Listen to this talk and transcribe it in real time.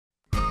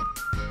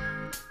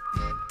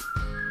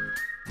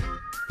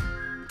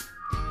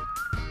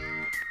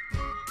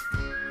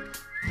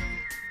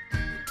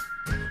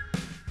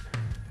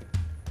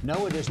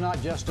No, it is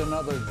not just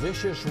another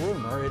vicious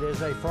rumor. It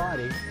is a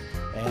Friday.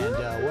 And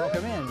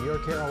welcome in. You're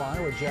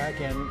Carolina with Jack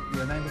and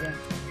your name again?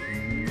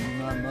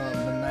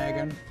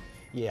 Megan.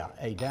 Yeah,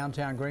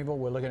 downtown Greenville.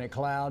 We're looking at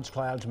clouds.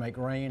 Clouds make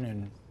rain,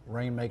 and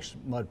rain makes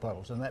mud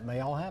puddles, and that may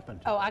all happen.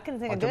 Oh, I can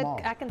sing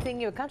I can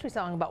sing you a country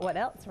song about what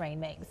else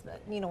rain makes,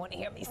 but you don't want to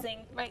hear me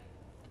sing, right?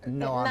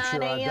 No, I'm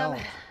sure I don't.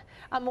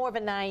 I'm more of a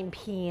 9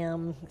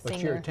 p.m. singer. But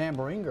you're a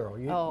tambourine girl.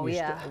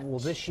 Yeah. Well,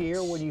 this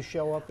year, will you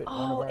show up at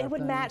one of our it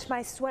would things? match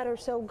my sweater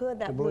so good,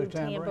 that blue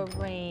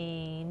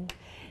tambourine.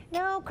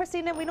 No,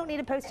 Christina, we don't need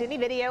to post any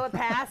video of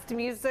past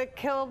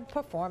musical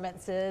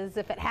performances.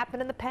 If it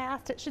happened in the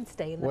past, it should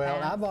stay in the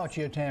past. Well, I bought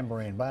you a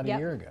tambourine about a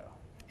year ago.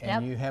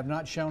 And you have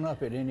not shown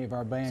up at any of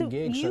our band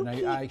gigs. So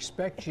I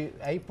expect you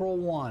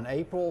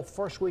April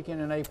first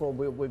weekend in April,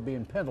 we'll be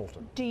in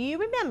Pendleton. Do you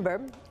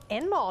remember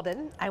in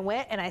Malden, I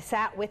went and I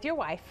sat with your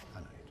wife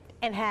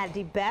and had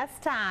the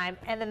best time,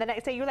 and then the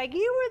next day you were like,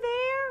 you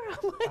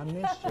were there? I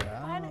missed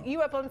you. You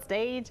were up on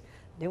stage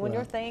doing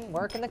your thing,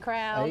 working the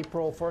crowd.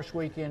 April, first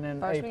weekend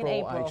in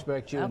April, I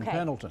expect you in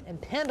Pendleton. In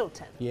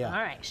Pendleton. Yeah.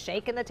 All right,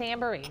 shaking the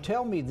tambourine.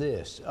 Tell me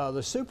this,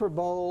 the Super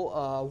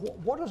Bowl,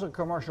 what does a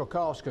commercial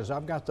cost? Because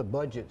I've got the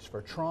budgets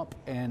for Trump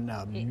and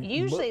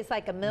usually it's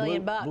like $1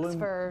 million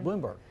for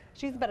Bloomberg.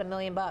 She's about $1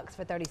 million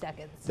for 30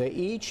 seconds. They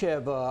each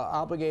have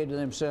obligated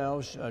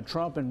themselves,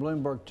 Trump and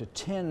Bloomberg, to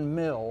 $10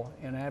 million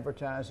in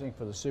advertising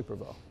for the Super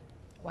Bowl.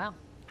 Wow.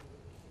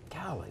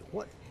 Golly,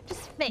 what?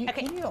 Just think.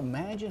 Can you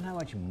imagine how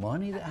much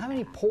money, how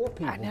many poor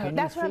people I know, can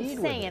that's you what feed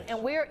I'm saying. with this?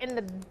 And we're in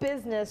the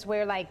business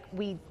where, like,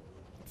 we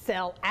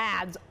sell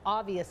ads,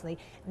 obviously,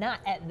 not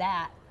at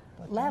that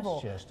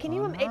level. Can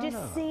you imagine? It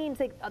just seems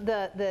like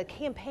the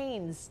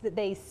campaigns that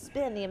they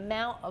spend, the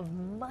amount of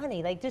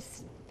money, like,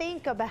 just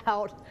think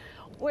about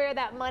where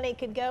that money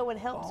could go and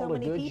help so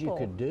many people. All the good you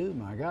could do,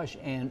 my gosh.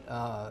 And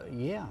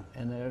yeah,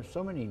 and there's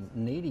so many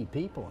needy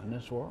people in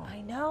this world.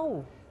 I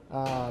know.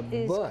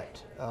 Is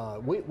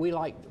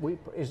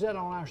that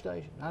on our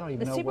station? I don't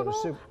even know Super what Bowl? the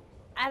Super.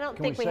 I don't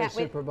Can think we we say have.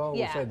 Super Bowl?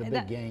 Yeah, we'll say the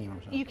big game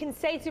or something. You can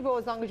say Super Bowl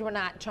as long as we're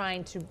not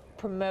trying to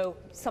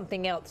promote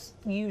something else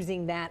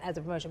using that as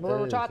a promotion.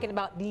 But we're talking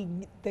about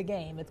the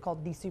game. It's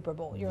called the Super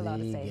Bowl. You're allowed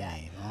to say that.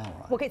 The game. All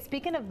right. Okay,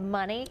 speaking of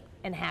money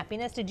and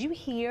happiness, did you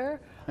hear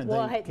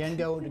They can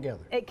go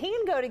together. It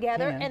can go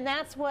together, and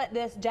that's what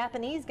this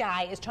Japanese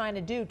guy is trying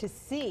to do, to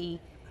see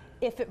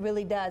if it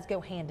really does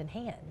go hand in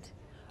hand.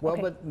 Well,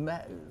 but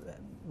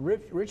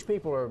rich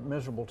people are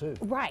miserable too.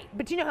 Right,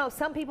 but you know how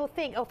some people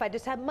think, oh, if I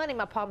just had money,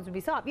 my problems would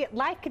be solved. Yeah,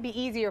 life could be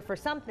easier for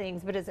some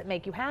things, but does it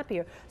make you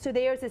happier? So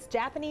there's this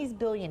Japanese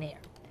billionaire.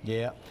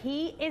 Yeah.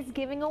 He is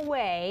giving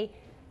away,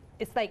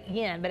 it's like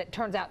yen, but it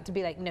turns out to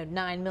be like,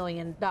 $9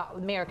 million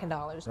American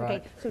dollars.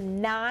 Right. Okay, so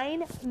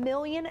 $9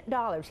 million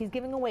he's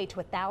giving away to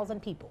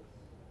 1,000 people.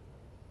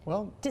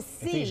 Well, to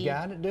see, if he's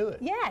got it, do it.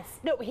 Yes.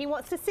 No, he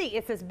wants to see.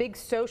 It's this big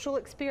social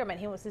experiment.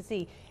 He wants to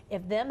see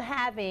if them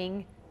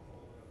having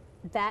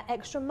that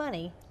extra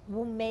money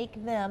will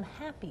make them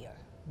happier.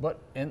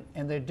 But and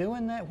they're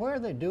doing that. Where are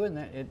they doing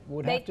that? It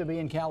would have to be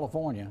in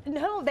California.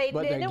 No, they're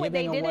giving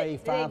away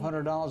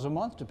 $500 a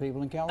month to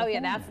people in California.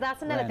 Oh yeah,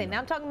 that's another thing. Now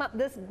I'm talking about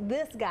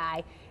this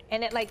guy,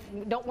 and it, like,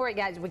 don't worry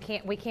guys,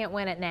 we can't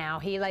win it now.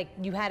 He, like,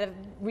 you had to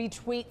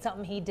retweet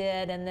something he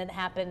did, and then it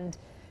happened.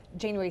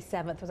 January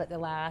 7th was like the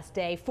last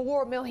day.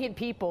 4 million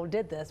people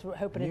did this. We're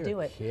hoping to do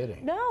it. You're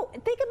kidding. No,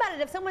 think about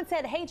it. If someone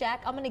said, hey,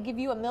 Jack, I'm going to give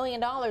you $1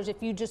 million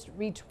if you just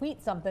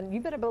retweet something, you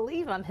better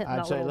believe I'm hitting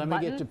that little button.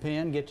 Let me get the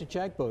pen, get the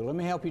checkbook. Let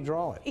me help you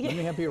draw it. Let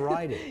me help you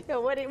write it.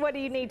 What do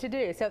you need to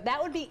do? So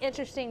that would be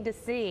interesting to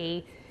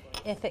see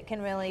if it can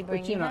really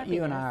bring you happiness.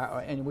 You and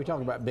I, and we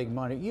talk about big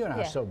money, you and I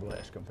are so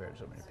blessed compared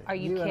to so many people. Are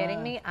you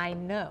kidding me? I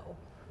know.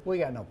 We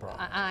got no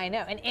problem. I know.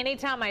 And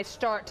anytime I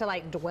start to,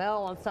 like,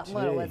 dwell on something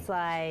little, it's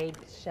like,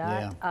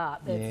 shut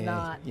up. It's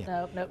not.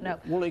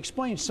 Nope. Well,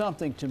 explain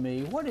something to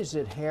me. What is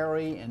it,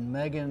 Harry and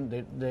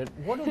Meghan,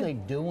 what are they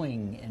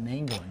doing in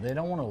England? They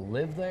don't want to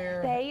live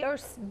there? They are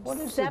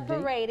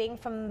separating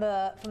from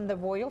the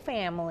royal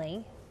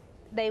family.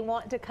 They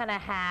want to kind of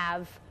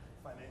have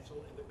financial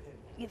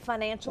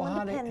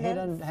independence. He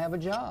doesn't have a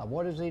job.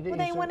 What does he do? Well,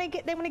 they want to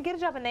get a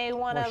job, and they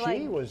want to,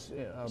 she was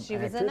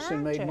an actress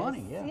and made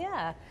money.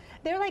 Yeah.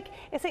 They're like,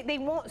 it's like they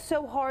want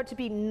so hard to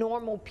be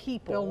normal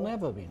people. They'll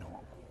never be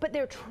normal. But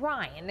they're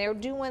trying. They're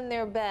doing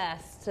their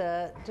best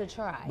to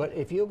try. But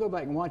if you'll go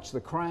back and watch The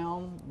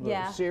Crown,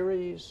 the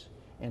series,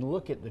 and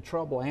look at the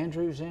trouble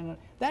Andrew's in,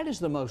 that is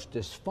the most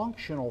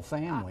dysfunctional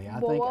family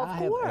I think I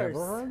have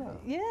ever heard of.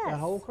 Yes.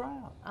 That whole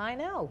crowd. I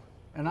know.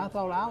 And I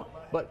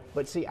thought,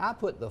 but see, I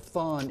put the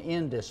fun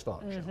in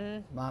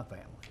dysfunction. My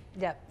family.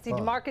 Yep. See,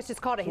 DeMarcus just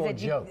called it. He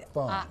said,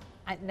 fun.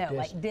 I know,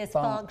 like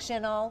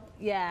dysfunctional.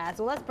 Yeah.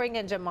 So let's bring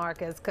in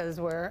JaMarcus because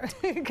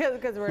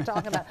we're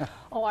talking about.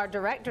 Oh, our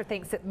director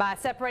thinks that by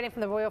separating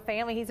from the royal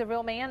family, he's a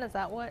real man. Is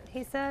that what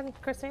he said,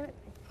 Christina?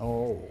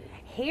 Oh.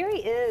 Harry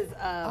is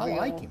I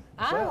like him.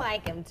 I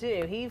like him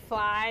too. He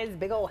flies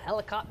big old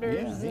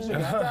helicopters he's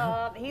and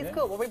stuff. He's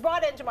cool. Well, we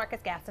brought in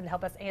Jamarcus Gaston to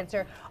help us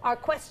answer our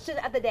question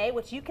of the day,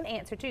 which you can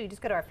answer too.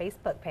 Just go to our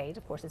Facebook page.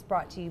 Of course, it's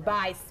brought to you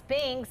by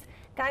Spinks.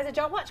 Guys, did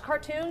y'all watch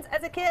cartoons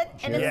as a kid?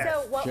 And if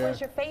so, what was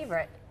your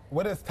favorite?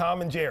 What is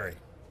Tom and Jerry?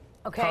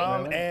 Okay.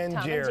 Tom and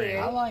Jerry.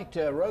 I liked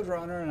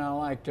Roadrunner, and I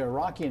liked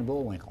Rocky and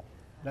Bullwinkle.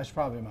 That's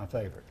probably my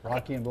favorite,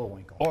 Rocky and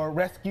Bullwinkle. Or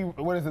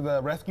what is it,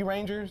 the Rescue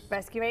Rangers?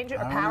 Rescue Rangers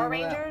or Power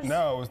Rangers?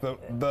 No, it was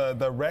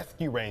the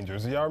Rescue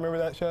Rangers. Do y'all remember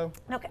that show?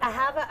 Okay, I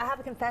have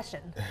a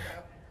confession.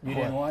 You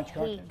didn't watch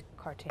cartoons? Hate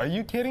cartoons. Are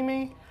you kidding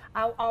me?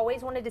 I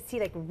always wanted to see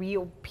like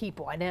real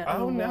people. I didn't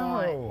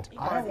no.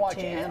 I don't watch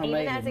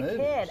animated Even as a movies.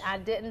 kid, I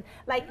didn't.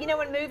 Like, you know,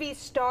 when movies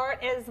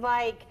start as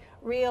like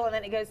real and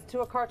then it goes to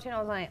a cartoon, I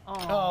was like,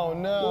 Oh,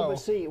 no. Well, but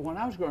see, when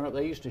I was growing up,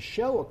 they used to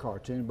show a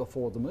cartoon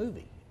before the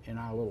movie in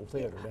our little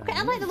theater. Okay,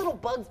 I like the little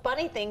Bugs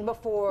Bunny thing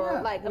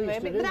before like a we used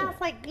to movie, do but that.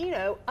 that's like, you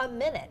know, a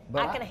minute.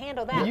 But I can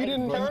handle that. You Like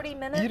didn't 30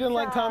 minutes. You didn't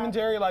like Tom and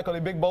Jerry, like on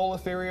a big bowl of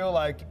cereal,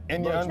 like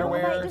in your Bugs Bunny.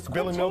 underwear, Just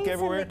spilling quit milk chasing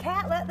everywhere? The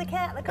cat, let the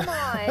cat, like, come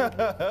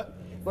on.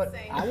 But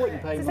I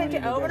wouldn't pay Just money to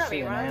take it over go and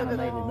see an over, right?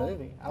 animated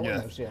movie. I wouldn't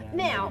Yes. go see an animated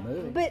Now,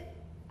 movie. but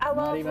I Not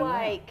love even that.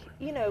 like,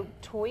 you know,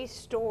 Toy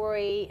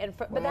Story and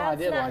but Well, I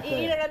that's did not, like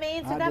you know that. what I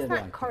mean? So I that's did not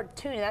like that.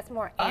 cartoon, that's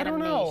more I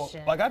don't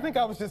animation. know. Like, I think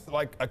I was just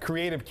like a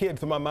creative kid,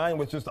 so my mind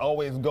was just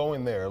always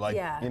going there, like,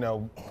 Yeah. you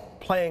know,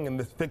 playing in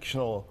this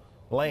fictional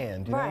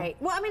land, you know? Right.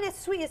 Well, I mean, it's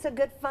sweet. It's a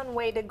good, fun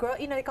way to grow.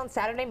 You know, like on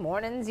Saturday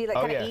mornings, you like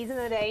kind of yeah. ease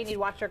into the day and you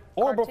watch your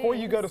Or cartoons. before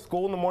you go to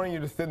school in the morning,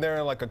 you're just sitting there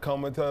in like a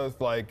comatose,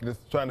 like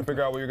just trying to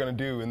figure out what you're gonna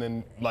do, and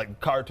then like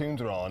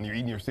cartoons are on, you're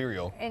eating your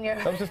cereal. And you're-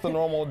 that was just a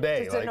normal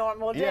day. Just a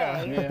normal day.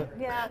 Yeah.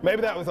 Yeah.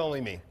 Maybe that was only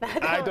me.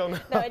 I don't know.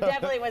 No, it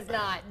definitely was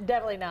not.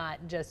 Definitely not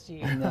just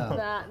you. No.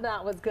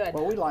 That was good.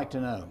 Well, we'd like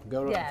to know.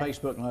 Go to Yes.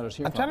 Facebook and let us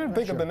hear I'm from trying you. to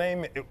think of the Sure.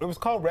 name. It was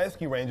called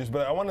Rescue Rangers,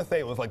 but I want to say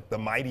it was like the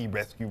Mighty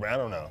Rescue. I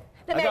don't know.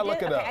 No, I but gotta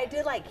look it up. I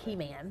did like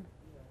He-Man.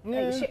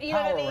 Yeah. Like, you know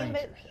Power what I mean?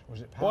 Rangers.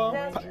 Was it Well,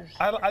 Power Rangers?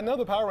 I know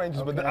the Power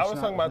Rangers, but Okay, I that's was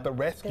not talking about the one.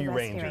 Rescue The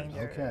Rescue Rangers.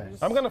 Rangers. Okay.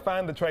 I'm gonna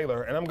find the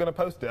trailer and I'm gonna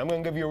post it. I'm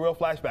gonna give you a real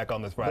flashback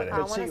on this Friday. But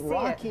wanna see, see it.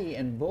 Rocky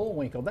and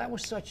Bullwinkle, that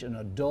was such an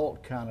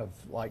adult kind of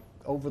like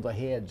over the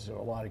heads of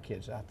a lot of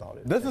kids. I thought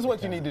it. This is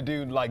what you need to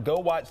do. Like, go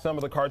watch some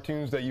of the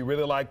cartoons that you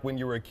really liked when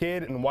you were a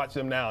kid and watch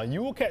them now. And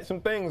you will catch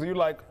some things. You're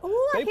like, Ooh,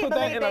 I they can't put that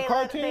believe in a they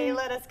cartoon?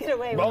 let us get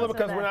away with Only some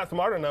because of we're that. not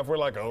smart enough. We're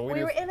like, oh,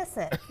 We were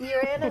innocent.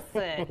 You're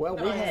innocent. Well,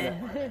 we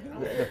had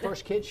the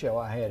first kid show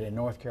I had in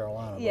North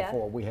Carolina Yeah.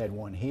 before we had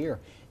one here.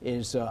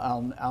 Is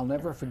I'll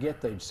never forget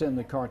they'd send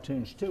the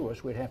cartoons to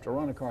us. We'd have to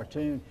run a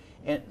cartoon,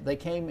 and they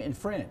came in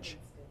French.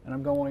 And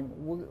I'm going,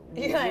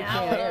 we Yeah, I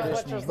can't don't air know this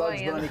what you're Bugs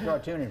saying. Bunny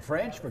cartoon in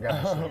French for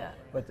God's sake.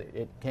 But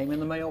it came in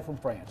the mail from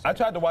France. I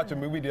tried to watch a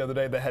movie the other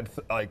day that had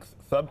like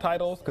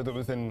subtitles because it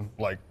was in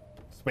like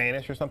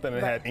Spanish or something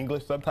and it had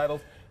English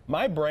subtitles.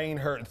 My brain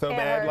hurt so It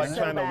bad, hurt like so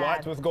trying to watch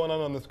bad. what's going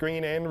on the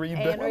screen and read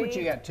And the. Well, but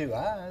you got two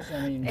eyes.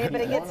 I mean, Yeah,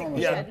 but it gets one on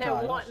the Yeah. no,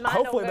 subtitles. mine don't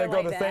Hopefully they go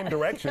like the that. same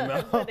direction, though.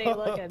 That's what they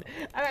looking.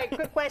 All right,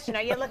 quick question.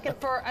 Are you looking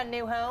for a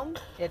new home?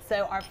 If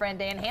so, our friend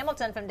Dan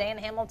Hamilton from Dan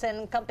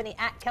Hamilton Company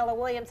at Keller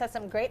Williams has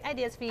some great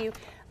ideas for you.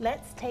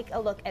 Let's take a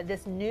look at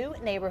this new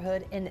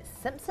neighborhood in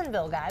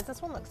Simpsonville, guys.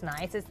 This one looks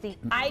nice. It's the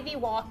Ivy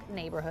Walk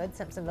neighborhood,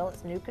 Simpsonville.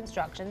 It's new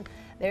construction.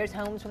 There's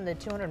homes from the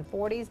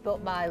 240s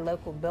built by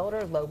local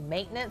builder, low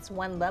maintenance,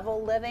 one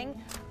level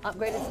living,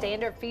 upgraded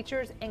standard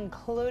features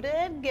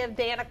included. Give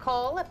Dan a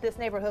call if this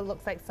neighborhood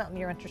looks like something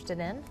you're interested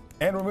in.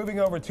 And we're moving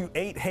over to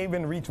 8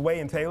 Haven Reach Way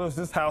in Taylor's.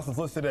 This house is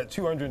listed at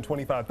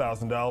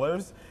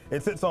 $225,000.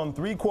 It sits on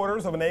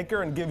 3/4 of an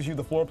acre and gives you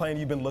the floor plan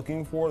you've been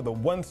looking for. The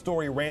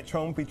one-story ranch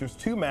home features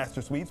 2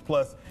 master suites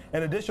plus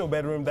an additional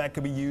bedroom that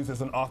could be used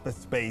as an office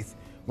space.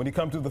 When you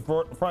come to the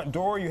front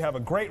door, you have a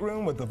great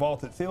room with the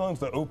vaulted ceilings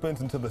that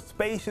opens into the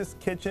spacious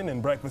kitchen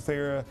and breakfast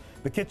area.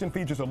 The kitchen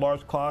features a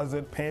large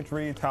closet,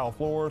 pantry, tile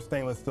floors,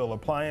 stainless steel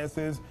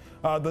appliances.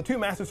 The 2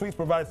 master suites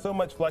provide so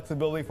much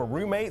flexibility for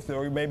roommates,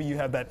 or maybe you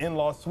have that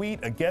in-law suite,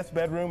 a guest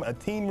bedroom, a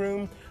teen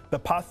room. The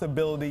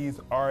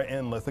possibilities are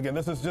endless. Again,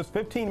 this is just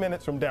 15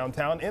 minutes from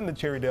downtown in the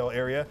Cherrydale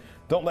area.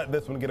 Don't let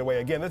this one get away.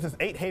 Again, this is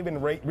 8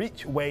 Haven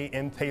Reach Way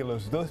in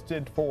Taylor's,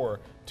 listed for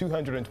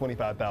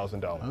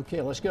 $225,000.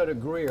 Okay, let's go to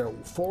Greer,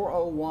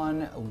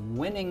 401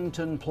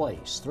 Winnington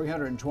Place,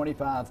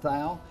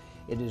 325,000.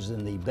 It is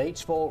in the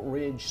Batesville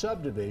Ridge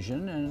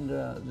subdivision and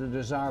the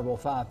desirable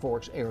Five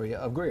Forks area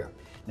of Greer.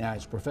 Now,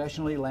 it's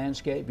professionally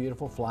landscaped,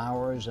 beautiful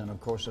flowers, and of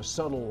course a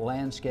subtle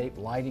landscape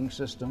lighting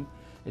system.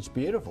 It's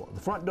beautiful.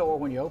 The front door,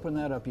 when you open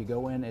that up, you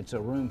go in, it's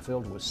a room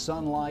filled with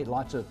sunlight,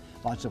 lots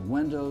of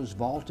windows,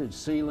 vaulted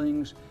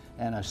ceilings,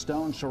 and a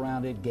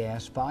stone-surrounded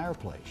gas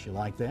fireplace. You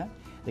like that?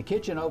 The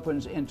kitchen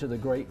opens into the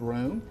great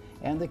room,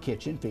 and the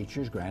kitchen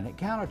features granite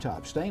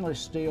countertops, stainless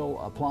steel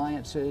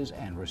appliances,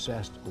 and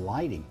recessed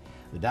lighting.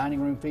 The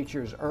dining room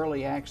features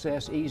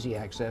easy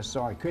access,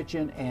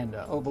 kitchen and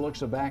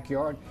overlooks a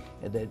backyard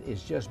that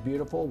is just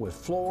beautiful with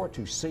floor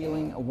to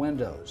ceiling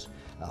windows.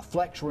 A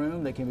flex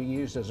room that can be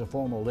used as a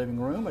formal living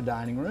room, a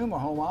dining room, a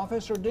home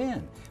office, or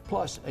den,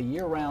 plus a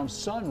year-round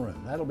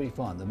sunroom. That'll be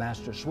fun. The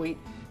master suite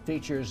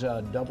features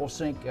a double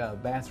sink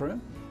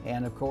bathroom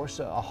and, of course,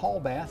 a hall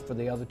bath for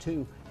the other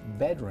 2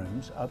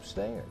 bedrooms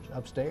upstairs.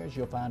 Upstairs,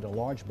 you'll find a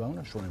large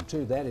bonus room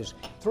too. That is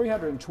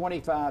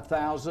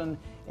 $325,000,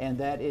 and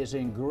that is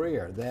in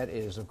Greer. That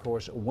is, of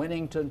course,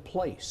 Winnington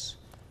Place.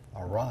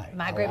 All right.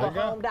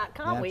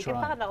 MyGrableHome.com. We can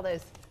find all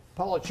those.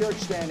 Paula Church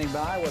standing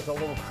by with a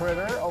little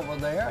critter over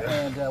there,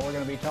 and we're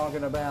going to be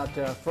talking about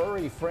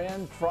Furry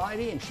Friend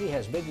Friday, and she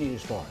has big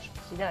news for us.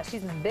 She does.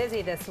 She's been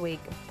busy this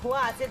week.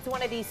 Plus, it's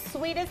one of the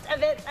sweetest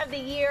events of the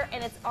year,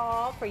 and it's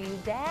all for you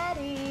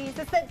daddies.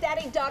 It's the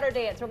Daddy-Daughter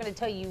Dance. We're going to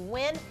tell you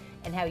when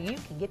and how you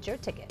can get your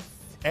tickets.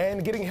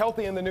 And getting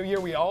healthy in the new year,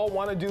 we all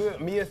want to do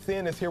it. Mia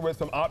Sin is here with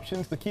some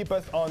options to keep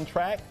us on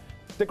track.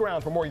 Stick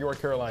around for more Your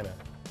Carolina.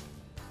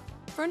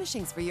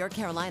 Furnishings for Your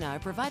Carolina are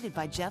provided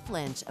by Jeff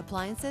Lynch,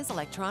 appliances,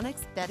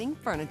 electronics, bedding,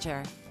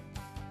 furniture.